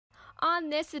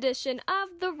On this edition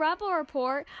of the Rebel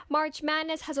Report, March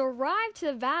Madness has arrived to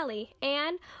the Valley,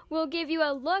 and we'll give you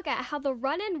a look at how the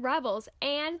Runnin Rebels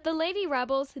and the Lady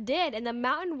Rebels did in the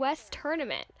Mountain West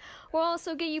Tournament. We'll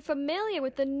also get you familiar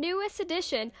with the newest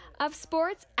edition of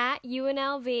sports at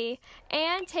UNLV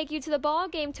and take you to the ball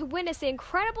game to witness the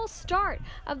incredible start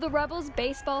of the Rebels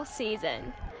baseball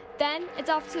season. Then it's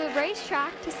off to the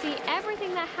racetrack to see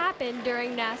everything that happened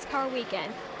during NASCAR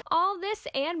weekend. All this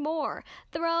and more.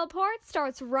 The Rebel Report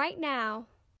starts right now.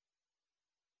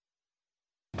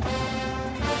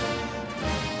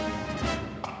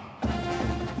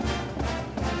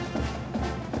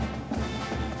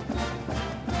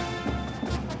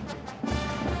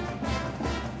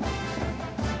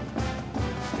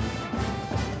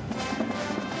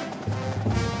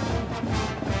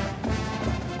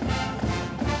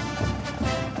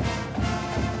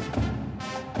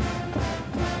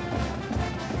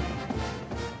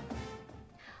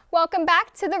 Welcome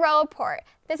back to the Rebel Report.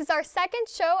 This is our second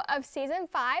show of Season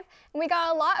 5, and we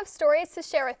got a lot of stories to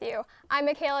share with you. I'm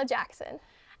Michaela Jackson.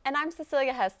 And I'm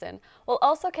Cecilia Heston. We'll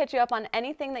also catch you up on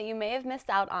anything that you may have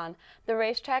missed out on, the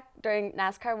racetrack during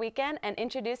NASCAR weekend, and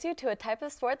introduce you to a type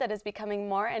of sport that is becoming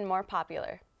more and more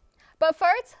popular. But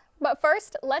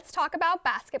first, let's talk about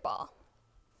basketball.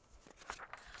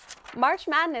 March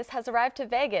Madness has arrived to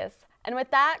Vegas, and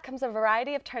with that comes a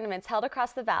variety of tournaments held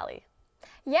across the Valley.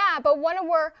 Yeah, but one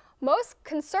we're most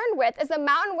concerned with is the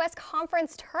Mountain West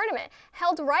Conference Tournament,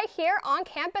 held right here on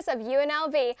campus of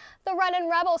UNLV. The Runnin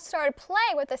Rebels started play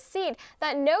with a seed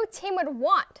that no team would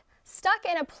want, stuck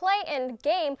in a play-in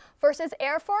game versus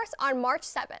Air Force on March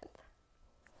 7th.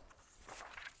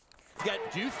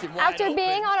 After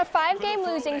being on a 5-game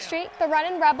losing streak, the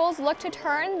Runnin Rebels looked to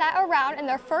turn that around in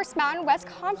their first Mountain West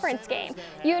Conference game.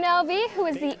 UNLV, who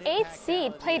is the 8th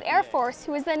seed, played Air Force,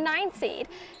 who is the 9th seed.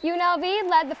 UNLV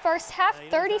led the first half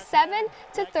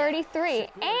 37-33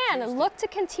 and looked to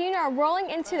continue rolling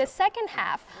into the second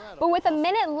half. But with a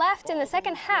minute left in the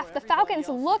second half, the Falcons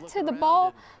looked to the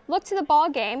ball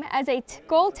game as a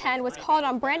goaltend was called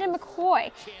on Brandon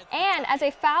McCoy, and as a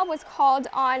foul was called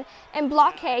on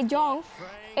Mbloke Jong.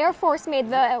 Air Force made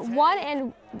the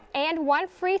one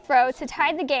free throw to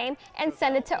tie the game and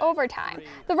send it to overtime.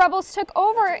 The Rebels took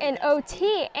over in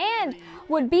OT and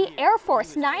would beat Air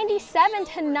Force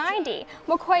 97-90.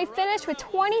 McCoy finished with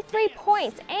 23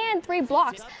 points and 3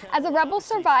 blocks as the Rebels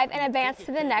survived and advanced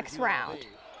to the next round.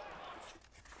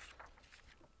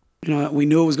 You know, we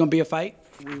knew it was going to be a fight.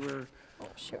 We were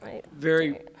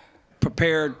very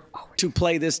prepared to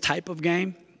play this type of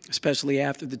game, especially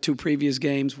after the 2 previous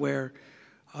games where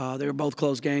they were both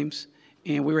close games.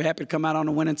 And we were happy to come out on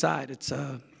the winning side. It's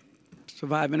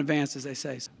survive and advance, as they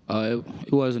say.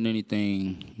 It wasn't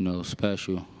anything,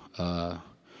 special.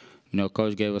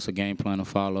 Coach gave us a game plan to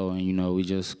follow, and, we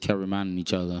just kept reminding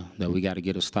each other that we got to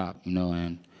get a stop,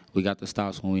 and we got the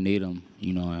stops when we need them,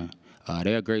 and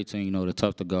they're a great team, they're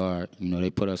tough to guard. They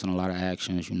put us in a lot of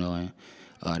actions, and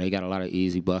they got a lot of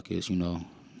easy buckets,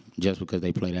 just because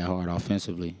they play that hard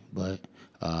offensively. But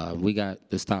we got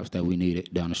the stops that we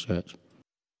needed down the stretch.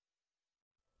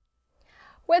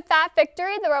 With that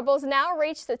victory, the Rebels now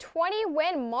reach the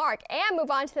 20-win mark and move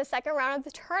on to the second round of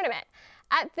the tournament.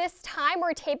 At this time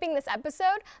we're taping this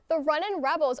episode, the Runnin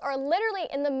Rebels are literally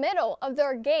in the middle of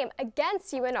their game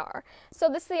against UNR. So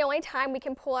this is the only time we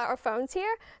can pull out our phones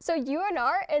here. So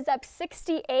UNR is up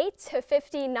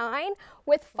 68-59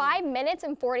 with 5 minutes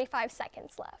and 45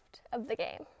 seconds left of the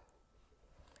game.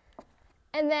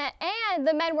 And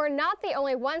the men were not the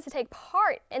only ones to take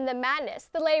part in the madness.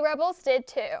 The Lady Rebels did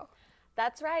too.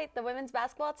 That's right. The women's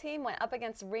basketball team went up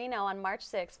against Reno on March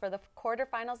 6th for the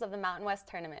quarterfinals of the Mountain West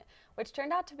Tournament, which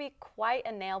turned out to be quite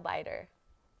a nail-biter.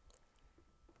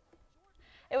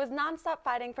 It was nonstop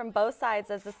fighting from both sides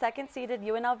as the second-seeded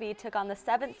UNLV took on the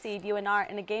 7th seed UNR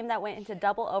in a game that went into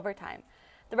double overtime.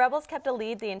 The Rebels kept a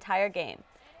lead the entire game.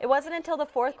 It wasn't until the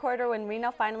 4th quarter when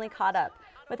Reno finally caught up.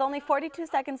 With only 42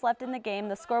 seconds left in the game,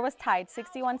 the score was tied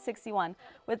 61-61,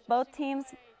 with both teams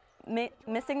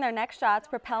missing their next shots,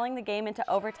 propelling the game into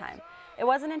overtime. It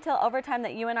wasn't until overtime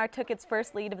that UNR took its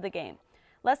first lead of the game.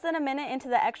 Less than a minute into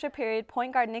the extra period,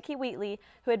 point guard Nikki Wheatley,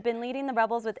 who had been leading the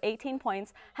Rebels with 18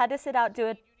 points, had to sit out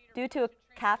due to a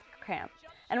calf cramp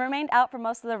and remained out for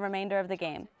most of the remainder of the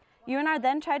game. UNR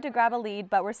then tried to grab a lead,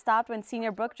 but were stopped when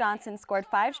senior Brooke Johnson scored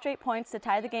 5 straight points to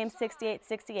tie the game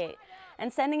 68-68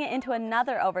 and sending it into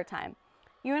another overtime.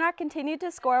 UNR continued to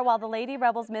score while the Lady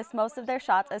Rebels missed most of their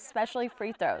shots, especially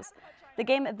free throws. The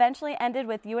game eventually ended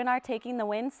with UNR taking the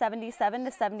win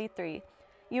 77-73.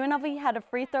 UNLV had a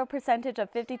free throw percentage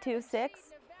of 52.6,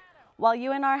 while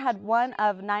UNR had one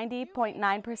of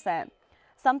 90.9%.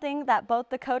 something that both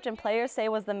the coach and players say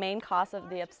was the main cause of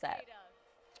the upset.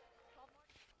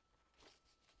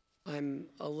 I'm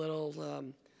a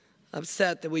little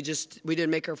upset that we didn't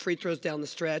make our free throws down the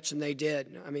stretch, and they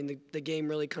did. I mean, the game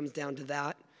really comes down to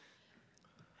that.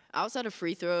 Outside of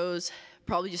free throws,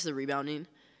 probably just the rebounding.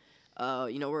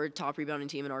 We're a top rebounding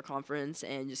team in our conference,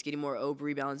 and just getting more OB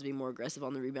rebounds, being more aggressive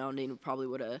on the rebounding probably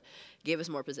would have gave us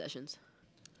more possessions.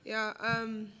 Yeah,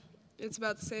 it's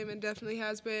about the same. It definitely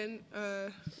has been a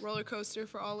roller coaster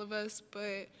for all of us,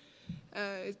 but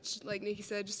it's like Nikki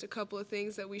said, just a couple of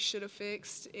things that we should have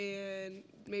fixed and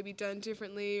maybe done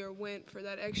differently, or went for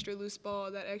that extra loose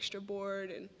ball, that extra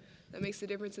board, and that makes the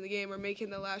difference in the game, or making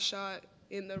the last shot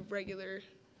in the regular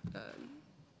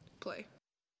play.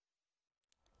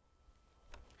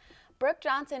 Brooke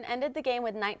Johnson ended the game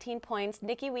with 19 points,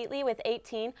 Nikki Wheatley with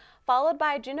 18, followed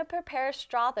by Juniper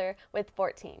Parrish-Strother with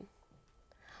 14.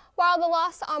 While the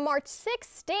loss on March 6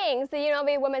 stings, the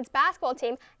UNLV women's basketball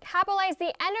team capitalized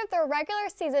the end of their regular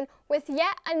season with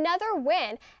yet another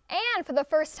win, and for the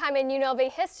first time in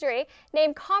UNLV history,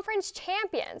 named conference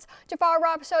champions. Jafar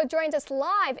Robichaud joins us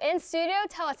live in studio to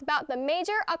tell us about the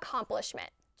major accomplishment.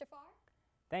 Jafar?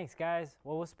 Thanks, guys.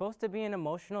 What was supposed to be an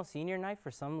emotional senior night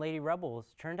for some Lady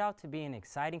Rebels turned out to be an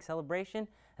exciting celebration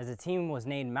as the team was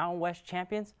named Mountain West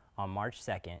champions on March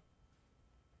 2nd.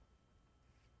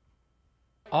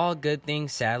 All good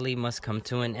things sadly must come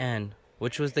to an end,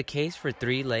 which was the case for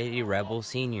 3 Lady Rebel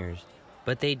seniors,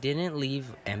 but they didn't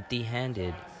leave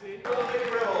empty-handed.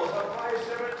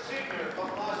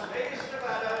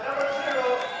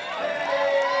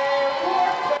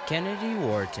 Kennedy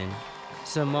Wharton,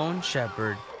 Simone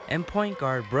Shepard, and point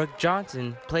guard Brooke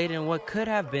Johnson played in what could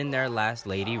have been their last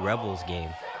Lady Rebels game.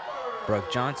 Brooke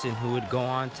Johnson, who would go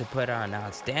on to put on an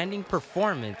outstanding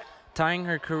performance, tying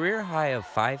her career high of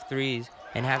 5 threes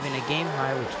and having a game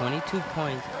high with 22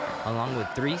 points along with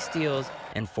 3 steals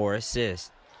and 4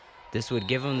 assists. This would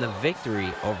give them the victory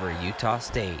over Utah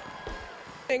State.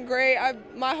 Been great.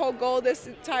 My whole goal this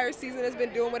entire season has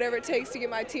been doing whatever it takes to get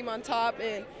my team on top,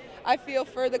 and I feel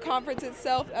for the conference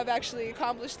itself, I've actually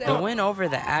accomplished that. The win over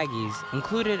the Aggies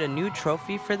included a new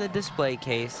trophy for the display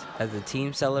case as the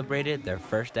team celebrated their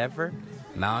first ever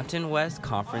Mountain West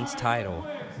Conference title.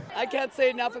 I can't say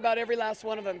enough about every last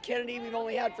one of them. Kennedy we've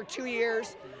only had for 2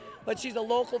 years, but she's a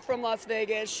local from Las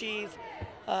Vegas. She's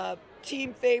a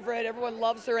team favorite. Everyone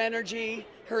loves her energy.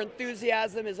 Her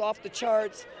enthusiasm is off the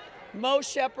charts. Mo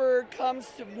Shepard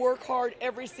comes to work hard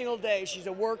every single day. She's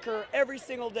a worker every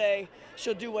single day.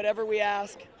 She'll do whatever we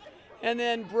ask. And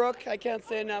then Brooke, I can't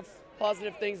say enough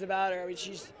positive things about her. I mean,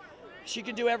 she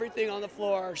can do everything on the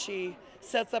floor. She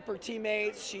sets up her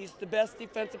teammates. She's the best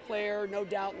defensive player, no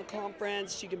doubt, in the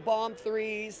conference. She can bomb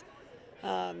threes.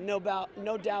 No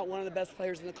doubt one of the best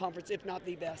players in the conference, if not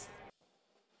the best.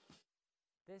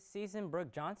 This season,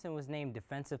 Brooke Johnson was named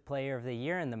Defensive Player of the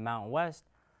Year in the Mountain West.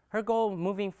 Her goal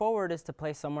moving forward is to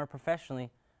play somewhere professionally.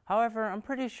 However, I'm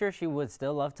pretty sure she would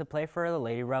still love to play for the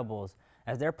Lady Rebels,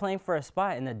 as they're playing for a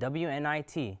spot in the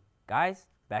WNIT. Guys,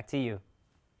 back to you.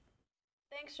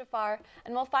 Thanks, Jafar.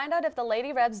 And we'll find out if the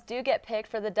Lady Rebs do get picked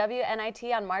for the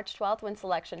WNIT on March 12th when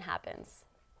selection happens.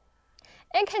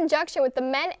 In conjunction with the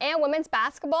men and women's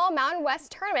basketball Mountain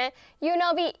West tournament,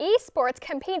 UNLV eSports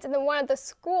competes in one of the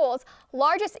school's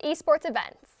largest eSports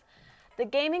events. The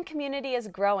gaming community is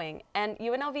growing, and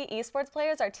UNLV eSports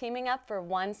players are teaming up for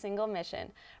one single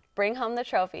mission: bring home the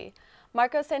trophy.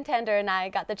 Marco Santander and I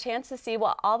got the chance to see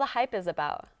what all the hype is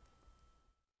about.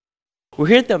 We're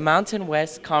here at the Mountain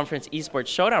West Conference Esports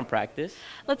Showdown practice.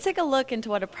 Let's take a look into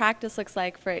what a practice looks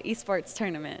like for an esports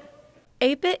tournament.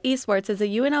 8-Bit Esports is a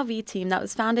UNLV team that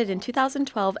was founded in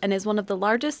 2012 and is one of the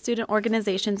largest student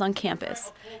organizations on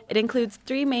campus. It includes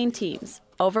 3 main teams: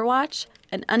 Overwatch,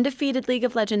 an undefeated League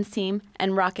of Legends team,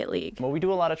 and Rocket League. Well, we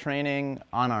do a lot of training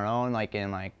on our own, like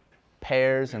in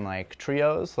pairs and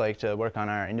trios, to work on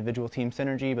our individual team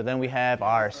synergy, but then we have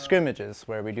our scrimmages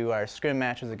where we do our scrim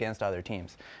matches against other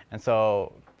teams. And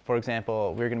so, for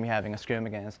example, we're going to be having a scrim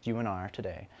against UNR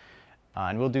today.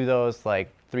 And we'll do those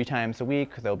 3 times a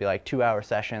week. There'll be 2-hour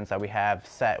sessions that we have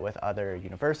set with other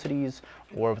universities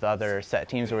or with other set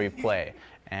teams where we play.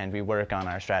 And we work on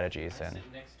our strategies and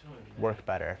work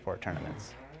better for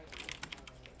tournaments.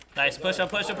 Nice, push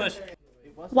up, push up, push.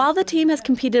 While the team has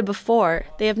competed before,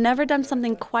 they have never done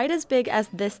something quite as big as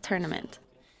this tournament.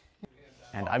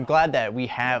 And I'm glad that we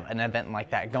have an event like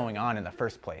that going on in the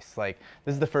first place. This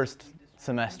is the first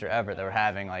semester ever that we're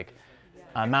having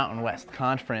a Mountain West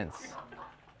Conference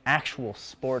actual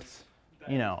sports,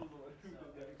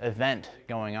 event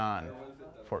going on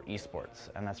for esports,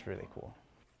 and that's really cool.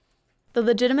 The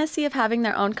legitimacy of having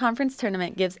their own conference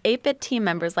tournament gives 8-bit team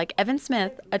members like Evan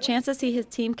Smith a chance to see his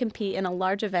team compete in a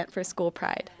large event for school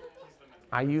pride.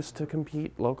 I used to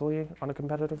compete locally on a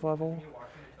competitive level,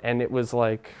 and it was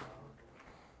like,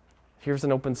 here's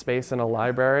an open space in a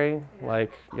library,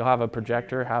 like you'll have a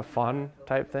projector, have fun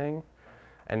type thing,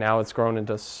 and now it's grown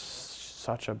into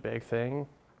such a big thing.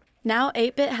 Now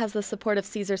 8-bit has the support of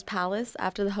Caesar's Palace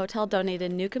after the hotel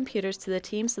donated new computers to the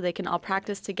team so they can all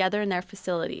practice together in their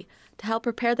facility to help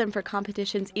prepare them for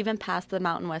competitions even past the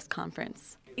Mountain West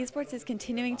Conference. Esports is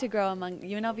continuing to grow among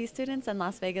UNLV students and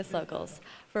Las Vegas locals.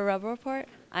 For Rebel Report,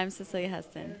 I'm Cecilia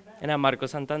Heston. And I'm Marco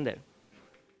Santander.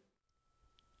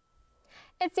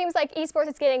 It seems like esports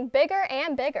is getting bigger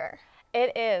and bigger.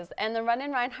 It is, and the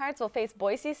Runnin Reinhardts will face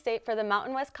Boise State for the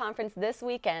Mountain West Conference this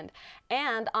weekend.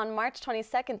 And on March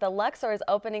 22nd, the Luxor is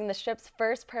opening the Strip's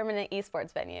first permanent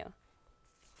esports venue.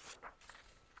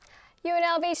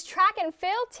 UNLV's track and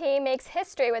field team makes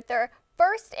history with their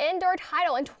first indoor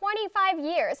title in 25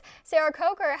 years. Sarah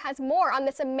Coker has more on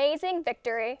this amazing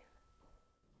victory.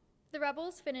 The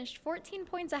Rebels finished 14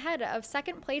 points ahead of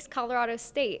second-place Colorado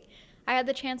State. I had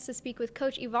the chance to speak with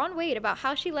Coach Yvonne Wade about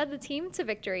how she led the team to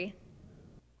victory.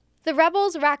 The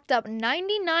Rebels racked up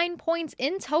 99 points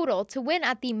in total to win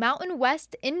at the Mountain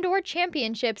West Indoor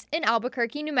Championships in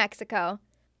Albuquerque, New Mexico.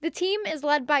 The team is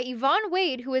led by Yvonne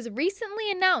Wade, who was recently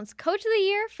announced Coach of the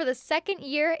Year for the second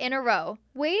year in a row.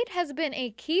 Wade has been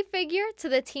a key figure to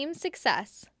the team's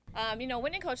success.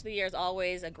 Winning Coach of the Year is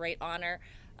always a great honor.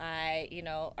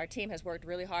 Our team has worked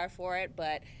really hard for it,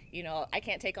 but, I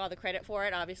can't take all the credit for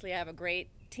it. Obviously, I have a great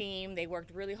team. They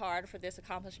worked really hard for this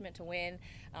accomplishment to win.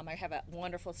 I have a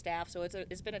wonderful staff, so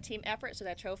it's been a team effort, so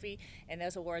that trophy and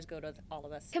those awards go to all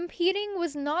of us. Competing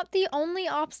was not the only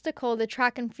obstacle the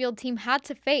track and field team had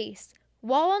to face.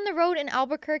 While on the road in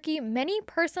Albuquerque, many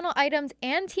personal items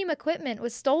and team equipment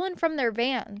was stolen from their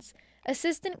vans.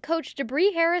 Assistant coach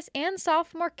Debris Harris and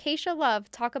sophomore Keisha Love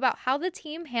talk about how the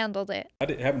team handled it.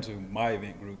 It happened to my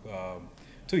event group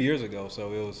 2 years ago,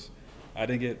 so I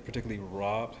didn't get particularly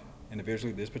robbed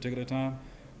individually this particular time.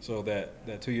 So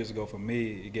that 2 years ago for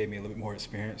me, it gave me a little bit more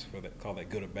experience, call that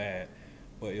good or bad.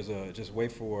 But it was just a way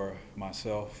for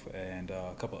myself and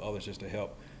a couple of others just to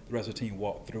help the rest of the team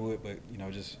walk through it. But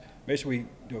just make sure we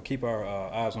keep our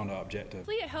eyes on the objective.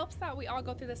 It helps that we all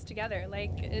go through this together.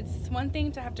 It's one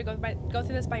thing to have to go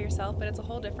through this by yourself, but it's a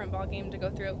whole different ballgame to go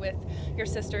through it with your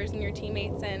sisters and your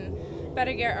teammates. And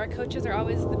better yet, our coaches are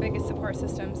always the biggest support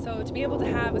system. So to be able to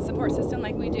have a support system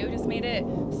like we do just made it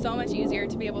so much easier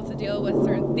to be able to deal with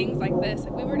certain things like this.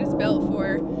 We were just built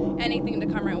for anything to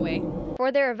come our way.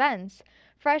 For their events,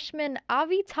 freshman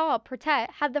Avital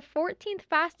Pertet had the 14th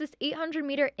fastest 800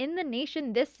 meter in the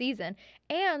nation this season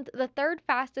and the third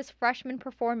fastest freshman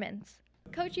performance.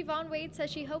 Coach Yvonne Wade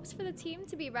says she hopes for the team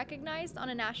to be recognized on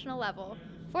a national level.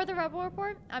 For the Rebel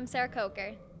Report, I'm Sarah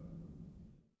Coker.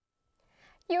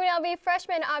 UNLV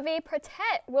freshman Avi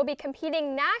Pertet will be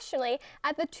competing nationally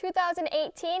at the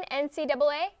 2018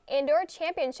 NCAA Indoor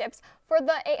Championships for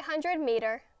the 800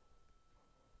 meter.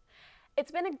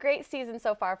 It's been a great season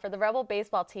so far for the Rebel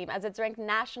baseball team as it's ranked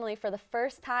nationally for the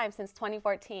first time since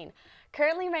 2014.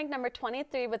 Currently ranked number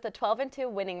 23 with a 12-2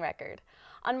 winning record.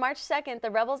 On March 2nd, the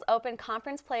Rebels opened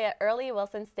conference play at Early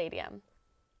Wilson Stadium.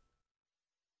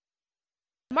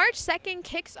 March 2nd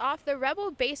kicks off the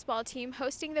Rebel baseball team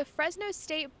hosting the Fresno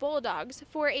State Bulldogs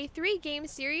for a 3-game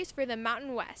series for the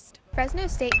Mountain West. Fresno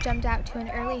State jumped out to an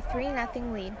early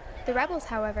 3-0 lead. The Rebels,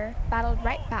 however, battled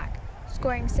right back,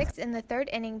 scoring 6 in the third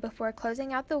inning before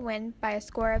closing out the win by a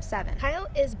score of 7. Kyle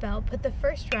Isbell put the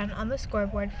first run on the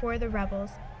scoreboard for the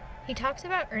Rebels. He talks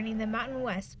about earning the Mountain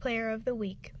West Player of the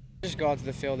Week. Just go out to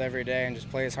the field every day and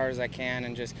just play as hard as I can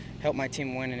and just help my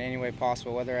team win in any way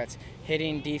possible, whether that's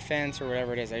hitting, defense, or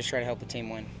whatever it is. I just try to help the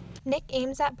team win. Nick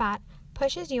Ames at bat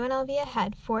pushes UNLV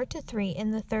ahead 4-3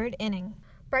 in the third inning.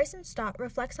 Bryson Stott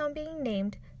reflects on being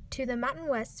named to the Mountain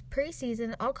West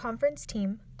preseason all-conference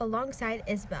team alongside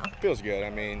Isbell. Feels good.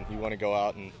 I mean, you want to go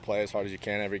out and play as hard as you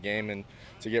can every game, and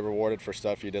to get rewarded for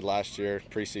stuff you did last year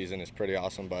preseason is pretty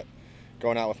awesome, but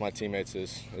going out with my teammates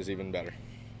is even better.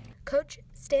 Coach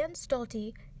Stan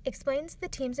Stolte explains the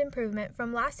team's improvement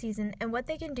from last season and what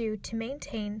they can do to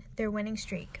maintain their winning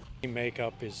streak. Team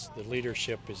makeup the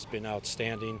leadership has been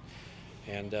outstanding,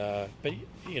 and but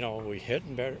we're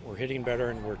hitting better,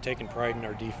 and we're taking pride in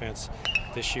our defense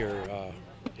this year.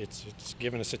 It's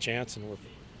given us a chance, and we're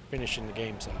finishing the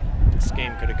games out. This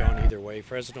game could have gone either way.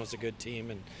 Fresno's a good team,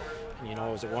 and it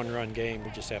was a one-run game. We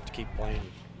just have to keep playing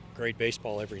great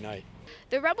baseball every night.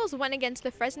 The Rebels won against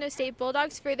the Fresno State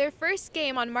Bulldogs for their first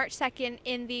game on March 2nd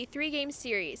in the 3-game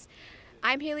series.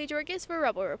 I'm Haley Jorges for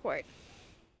Rebel Report.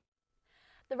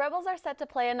 The Rebels are set to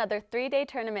play another 3-day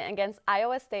tournament against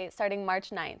Iowa State starting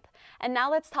March 9th. And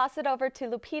now let's toss it over to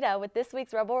Lupita with this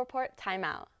week's Rebel Report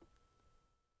Timeout.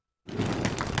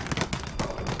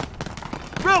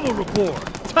 Rebel Report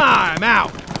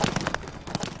Timeout.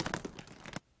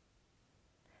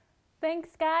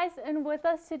 Thanks, guys. And with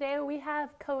us today, we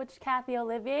have Coach Kathy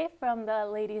Olivier from the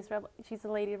Ladies Rebels. She's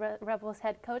the Lady Rebels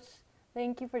head coach.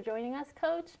 Thank you for joining us,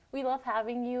 Coach. We love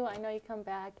having you. I know you come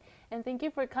back. And thank you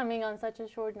for coming on such a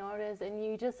short notice. And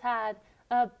you just had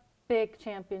a big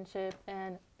championship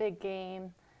and big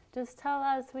game. Just tell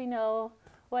us, we know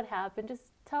what happened.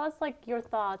 Just tell us, like, your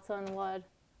thoughts on what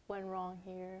went wrong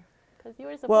here.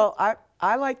 Well,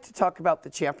 I like to talk about the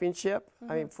championship.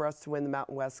 I mean, for us to win the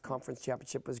Mountain West Conference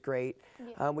Championship was great.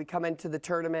 Yeah. We come into the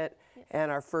tournament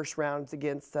and our first round's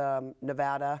against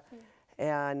Nevada.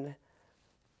 And,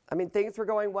 I mean, things were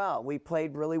going well. We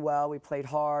played really well. We played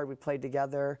hard. We played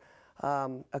together.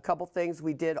 A couple things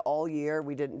we did all year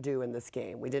we didn't do in this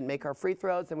game. We didn't make our free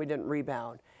throws and we didn't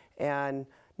rebound. And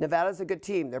Nevada's a good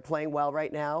team. They're playing well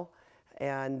right now.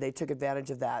 And they took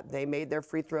advantage of that. They made their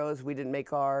free throws, we didn't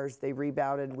make ours. They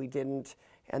rebounded, we didn't,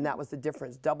 and that was the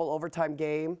difference. Double overtime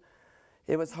game.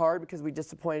 It was hard because we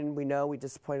disappointed, we know we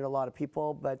disappointed a lot of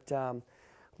people, but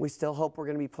we still hope we're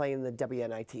going to be playing the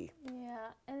WNIT. Yeah,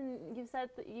 and you said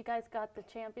that you guys got the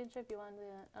championship, you won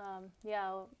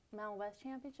the Mountain West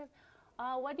Championship.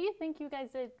 What do you think you guys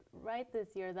did right this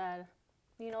year that,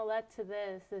 you know, led to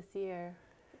this year,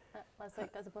 as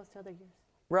opposed to other years?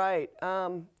 Right.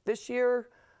 This year,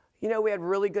 you know, we had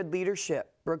really good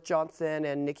leadership. Brooke Johnson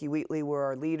and Nikki Wheatley were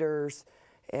our leaders.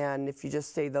 And if you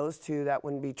just say those two, that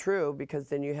wouldn't be true because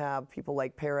then you have people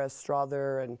like Paris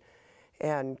Strother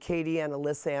and Katie and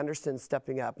Alyssa Anderson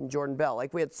stepping up and Jordan Bell.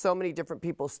 Like, we had so many different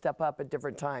people step up at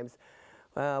different times.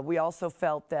 We also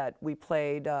felt that we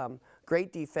played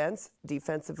great defense.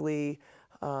 Defensively,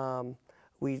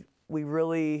 we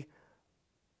really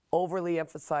overly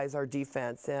emphasize our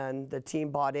defense, and the team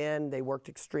bought in. They worked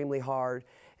extremely hard.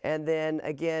 And then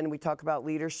again, we talk about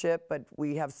leadership, but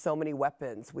we have so many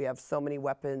weapons. We have so many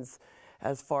weapons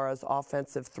as far as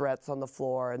offensive threats on the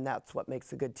floor, and that's what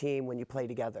makes a good team when you play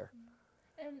together.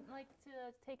 And like, to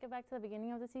take it back to the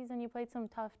beginning of the season, you played some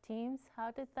tough teams.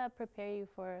 How did that prepare you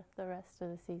for the rest of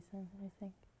the season, I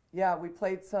think? Yeah, we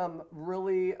played some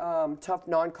really tough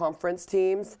non-conference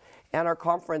teams, and our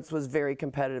conference was very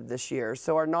competitive this year.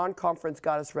 So our non-conference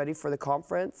got us ready for the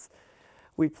conference.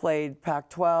 We played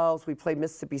Pac-12s. We played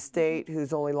Mississippi State,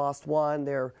 who's only lost one.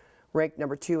 They're ranked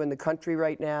 #2 in the country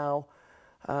right now.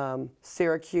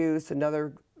 Syracuse,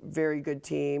 another very good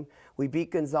team. We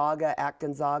beat Gonzaga at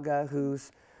Gonzaga,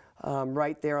 who's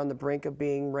right there on the brink of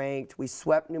being ranked. We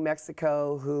swept New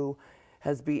Mexico, who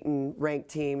has beaten ranked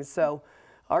teams. So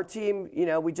our team, you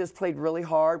know, we just played really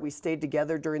hard. We stayed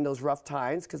together during those rough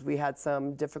times because we had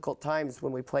some difficult times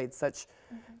when we played such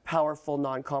powerful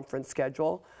non-conference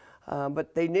schedule.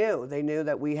 But they knew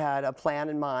that we had a plan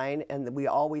in mind, and that we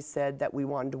always said that we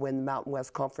wanted to win the Mountain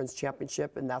West Conference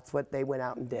Championship, and that's what they went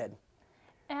out and did.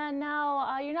 And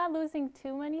now you're not losing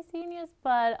too many seniors,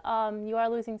 but you are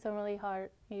losing some really hard,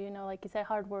 you know, like you said,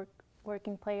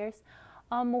 working players.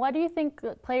 What do you think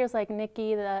players like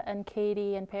Nikki and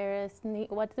Katie and Paris,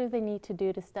 what do they need to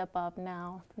do to step up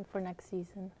now for next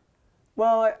season?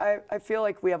 Well, I feel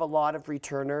like we have a lot of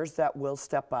returners that will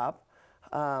step up.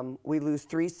 We lose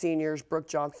 3 seniors. Brooke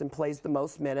Johnson plays the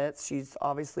most minutes. She's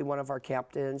obviously one of our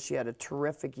captains. She had a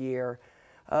terrific year.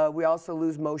 We also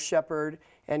lose Mo Shepard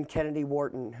and Kennedy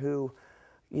Wharton, who,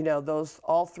 you know,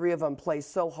 all 3 of them play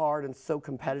so hard and so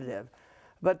competitive.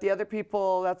 But the other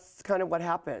people, that's kind of what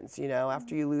happens. You know,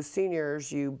 after you lose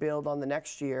seniors, you build on the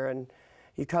next year, and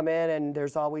you come in and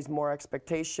there's always more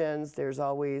expectations. There's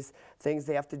always things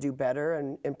they have to do better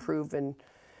and improve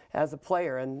as a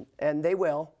player, and they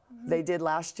will. They did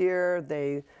last year.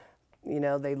 They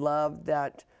loved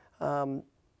that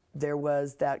there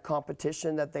was that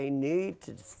competition that they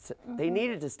needed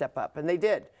to step up, and they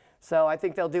did. So I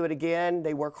think they'll do it again.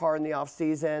 They work hard in the off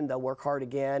season. They'll work hard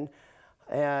again,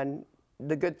 and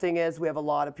the good thing is we have a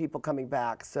lot of people coming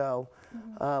back. So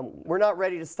we're not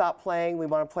ready to stop playing. We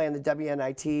want to play in the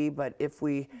WNIT, but if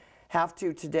we have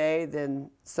to today,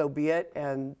 then so be it,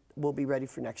 and we'll be ready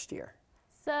for next year.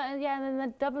 So yeah, and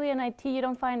then the WNIT you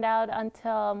don't find out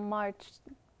until March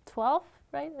 12th,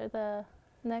 right? Or the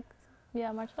next,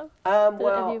 March 12th?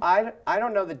 Well, I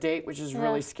don't know the date, which is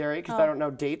really scary because I don't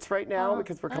know dates right now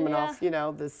because we're coming off, you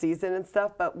know, the season and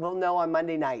stuff, but we'll know on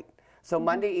Monday night. So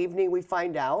Monday evening we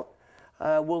find out.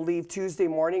 We'll leave Tuesday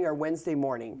morning or Wednesday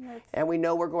morning. And we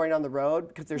know we're going on the road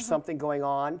because there's something going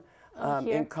on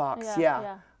in Cox.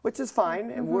 which is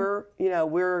fine. And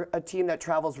we're a team that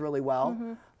travels really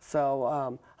well.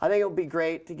 So I think it'll be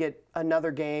great to get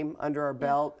another game under our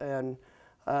belt, and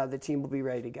the team will be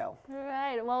ready to go. All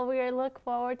right. Well, we look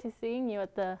forward to seeing you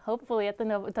hopefully at the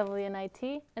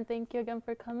WNIT, and thank you again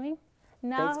for coming.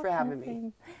 Thanks for having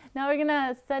me. Now we're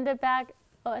gonna send it back.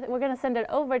 We're gonna send it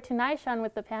over to Nyshawn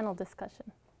with the panel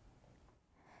discussion.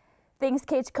 Thanks,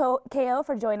 Coach KO,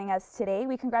 for joining us today.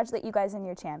 We congratulate you guys on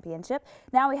your championship.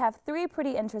 Now we have 3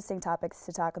 pretty interesting topics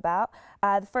to talk about.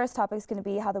 The first topic is going to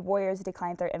be how the Warriors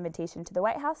declined their invitation to the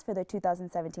White House for their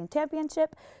 2017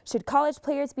 championship. Should college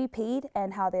players be paid?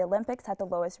 And how the Olympics had the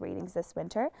lowest ratings this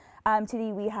winter.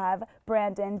 Today we have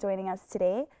Brandon joining us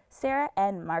today, Sarah,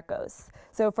 and Marcos.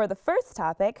 So for the first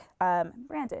topic,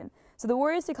 Brandon. So the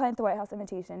Warriors declined the White House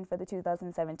invitation for the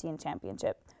 2017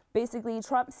 championship. Basically,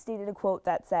 Trump stated a quote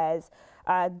that says,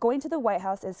 going to the White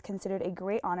House is considered a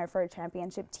great honor for a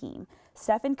championship team.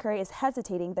 Stephen Curry is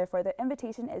hesitating, therefore the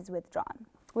invitation is withdrawn.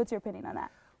 What's your opinion on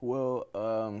that? Well,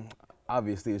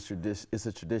 obviously it's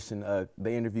a tradition.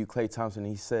 They interviewed Klay Thompson,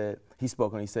 and he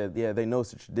said, yeah, they know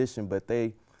it's a tradition, but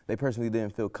they personally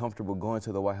didn't feel comfortable going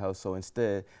to the White House, so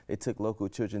instead they took local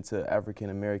children to African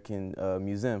American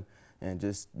Museum, and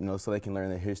just, so they can learn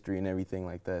their history and everything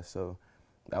like that. So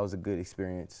that was a good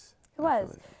experience. It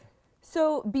was.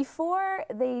 So before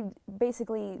they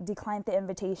basically declined the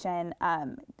invitation,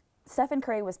 Stephen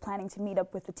Curry was planning to meet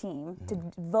up with the team to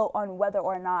vote on whether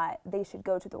or not they should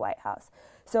go to the White House.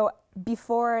 So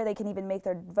before they can even make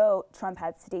their vote, Trump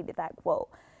had stated that quote.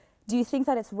 Do you think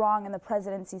that it's wrong on the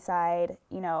presidency side,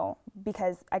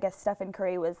 because I guess Stephen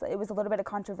Curry it was a little bit of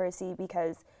controversy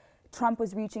because Trump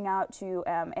was reaching out to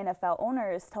NFL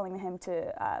owners, telling him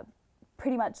to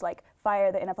pretty much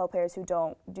fire the NFL players who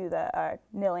don't do the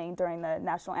kneeling during the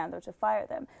national anthem, to fire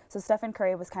them. So Stephen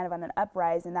Curry was kind of on an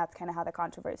uprise, and that's kind of how the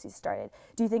controversy started.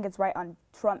 Do you think it's right on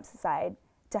Trump's side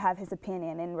to have his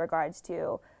opinion in regards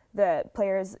to the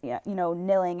players,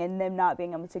 kneeling and them not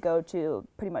being able to go to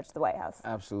pretty much the White House?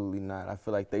 Absolutely not. I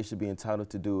feel like they should be entitled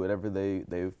to do whatever they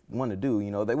want to do.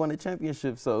 They won a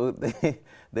championship, so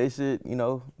they should,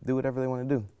 do whatever they want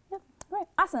to do. Yep. Right.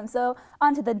 Awesome. So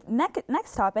on to the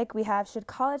next topic, we have, should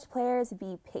college players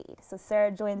be paid? So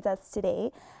Sarah joins us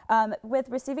today. With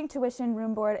receiving tuition,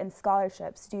 room board, and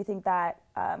scholarships, do you think that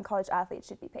college athletes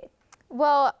should be paid?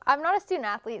 Well, I'm not a student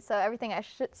athlete, so everything I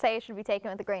should say should be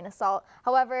taken with a grain of salt.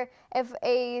 However, if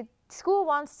a school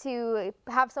wants to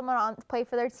have someone play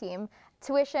for their team,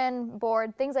 tuition,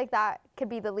 board, things like that could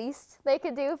be the least they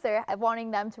could do if they're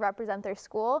wanting them to represent their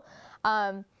school.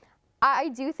 I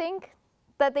do think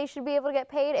that they should be able to get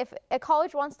paid. If a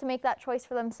college wants to make that choice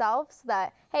for themselves,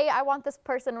 that, hey, I want this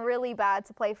person really bad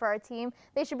to play for our team,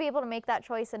 they should be able to make that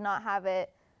choice and not have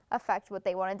it affect what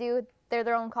they want to do. They're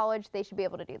their own college, they should be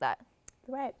able to do that.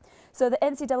 Right. So the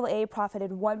NCAA profited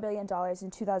 $1 billion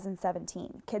in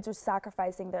 2017. Kids are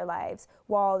sacrificing their lives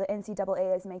while the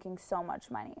NCAA is making so much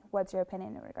money. What's your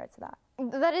opinion in regards to that?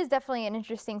 That is definitely an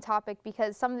interesting topic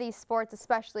because some of these sports,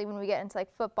 especially when we get into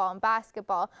football and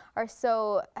basketball, are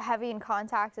so heavy in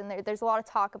contact, and there's a lot of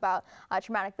talk about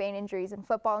traumatic brain injuries in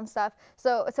football and stuff.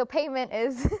 So payment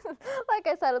is, like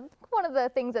I said, one of the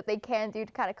things that they can do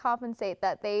to kind of compensate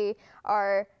that they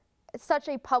are such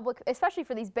a public, especially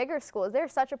for these bigger schools, they're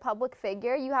such a public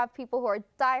figure. You have people who are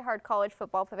diehard college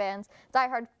football fans,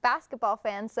 diehard basketball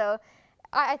fans, so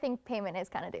I think payment is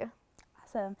kind of due.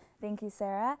 Awesome. Thank you,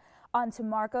 Sarah. On to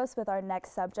Marcos with our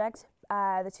next subject.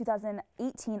 The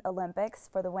 2018 Olympics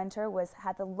for the winter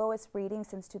had the lowest rating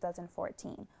since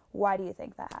 2014. Why do you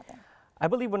think that happened? I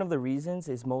believe one of the reasons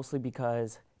is mostly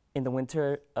because in the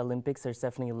Winter Olympics, there's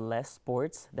definitely less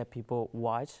sports that people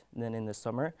watch than in the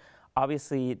summer.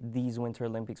 Obviously, these Winter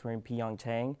Olympics were in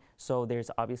Pyeongchang, so there's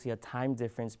obviously a time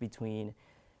difference between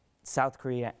South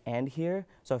Korea and here.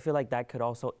 So I feel like that could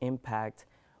also impact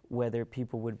whether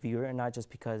people would view it or not, just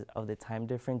because of the time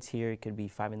difference. Here it could be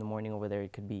 5 in the morning, over there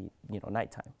it could be,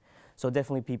 nighttime. So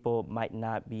definitely people might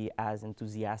not be as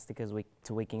enthusiastic as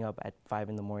waking up at 5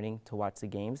 in the morning to watch the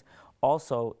games.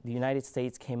 Also, the United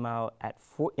States came out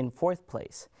in 4th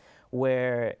place,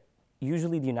 where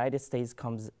usually the United States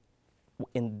comes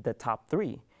in the top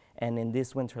 3. And in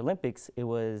this Winter Olympics, it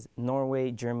was Norway,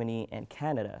 Germany, and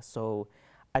Canada. So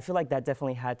I feel like that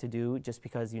definitely had to do just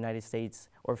because the United States,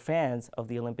 or fans of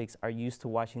the Olympics, are used to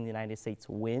watching the United States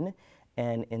win.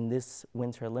 And in this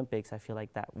Winter Olympics, I feel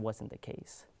like that wasn't the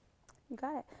case. You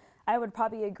got it. I would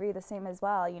probably agree the same as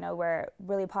well. We're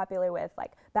really popular with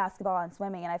basketball and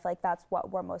swimming, and I feel like that's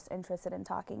what we're most interested in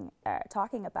talking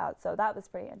about. So that was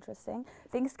pretty interesting.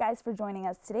 Thanks, guys, for joining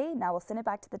us today. Now we'll send it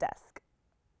back to the desk.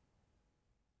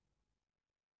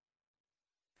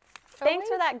 Thanks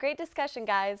for that great discussion,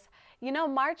 guys. You know,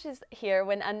 March is here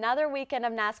when another weekend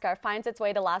of NASCAR finds its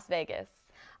way to Las Vegas.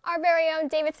 Our very own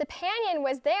David Stepanian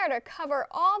was there to cover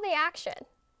all the action.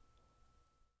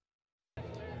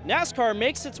 NASCAR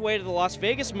makes its way to the Las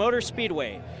Vegas Motor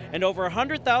Speedway, and over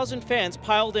 100,000 fans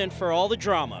piled in for all the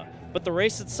drama. But the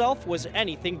race itself was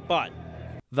anything but.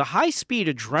 The high-speed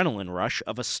adrenaline rush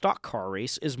of a stock car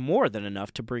race is more than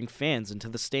enough to bring fans into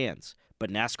the stands. But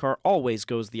NASCAR always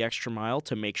goes the extra mile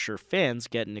to make sure fans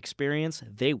get an experience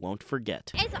they won't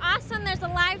forget. It's awesome. There's a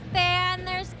live band,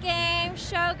 there's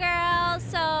games,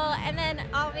 showgirls, and then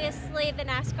obviously the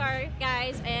NASCAR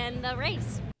guys and the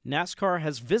race. NASCAR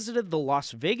has visited the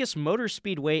Las Vegas Motor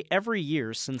Speedway every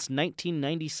year since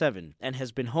 1997 and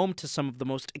has been home to some of the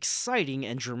most exciting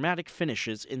and dramatic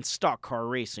finishes in stock car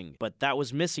racing. But that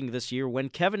was missing this year when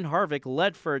Kevin Harvick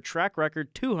led for a track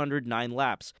record 209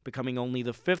 laps, becoming only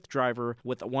the 5th driver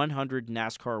with 100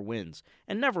 NASCAR wins,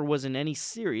 and never was in any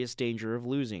serious danger of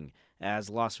losing,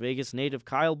 as Las Vegas native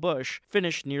Kyle Busch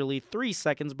finished nearly 3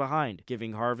 seconds behind,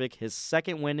 giving Harvick his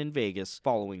 2nd win in Vegas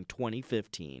following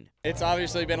 2015. It's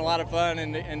obviously been a lot of fun,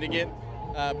 and to get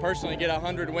personally get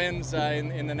 100 wins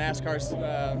in the NASCAR's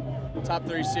top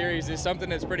 3 series is something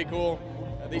that's pretty cool.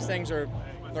 These things they're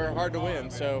hard to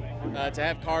win, so to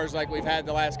have cars like we've had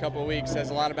the last couple of weeks says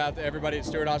a lot about everybody at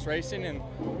Stewart-Haas Racing, and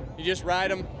you just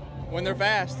ride them when they're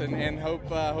fast and hope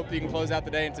you can close out the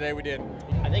day, and today we did.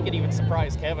 I think it even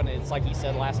surprised Kevin. It's like he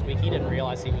said last week, he didn't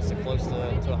realize he was so close to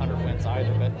 100 wins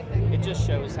either, but it just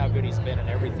shows how good he's been in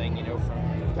everything, you know,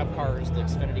 from Cup cars to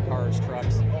Xfinity cars,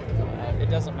 trucks. It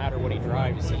doesn't matter what he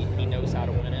drives, he knows how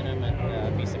to win in them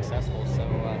and be successful, so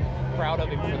proud of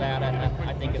him for that.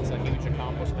 I think it's a huge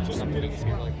accomplishment, something he should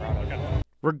be really proud of.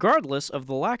 Regardless of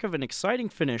the lack of an exciting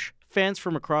finish, fans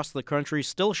from across the country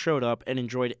still showed up and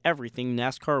enjoyed everything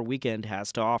NASCAR weekend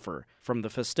has to offer. From the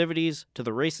festivities to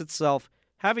the race itself,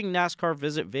 having NASCAR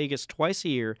visit Vegas twice a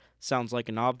year sounds like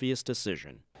an obvious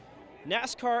decision.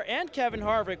 NASCAR and Kevin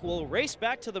Harvick will race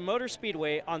back to the Motor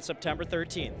Speedway on September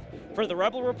 13th. For the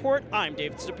Rebel Report, I'm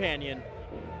David Stepanian.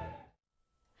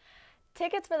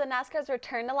 Tickets for the NASCAR's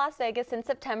return to Las Vegas in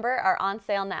September are on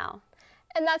sale now.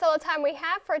 And that's all the time we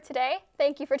have for today.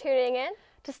 Thank you for tuning in.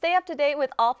 To stay up to date with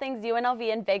all things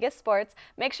UNLV and Vegas sports,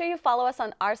 make sure you follow us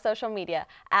on our social media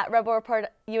at Rebel Report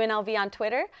UNLV on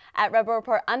Twitter, at Rebel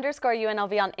Report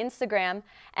 _UNLV on Instagram,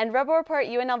 and Rebel Report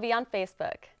UNLV on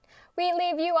Facebook. We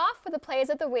leave you off with the plays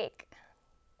of the week.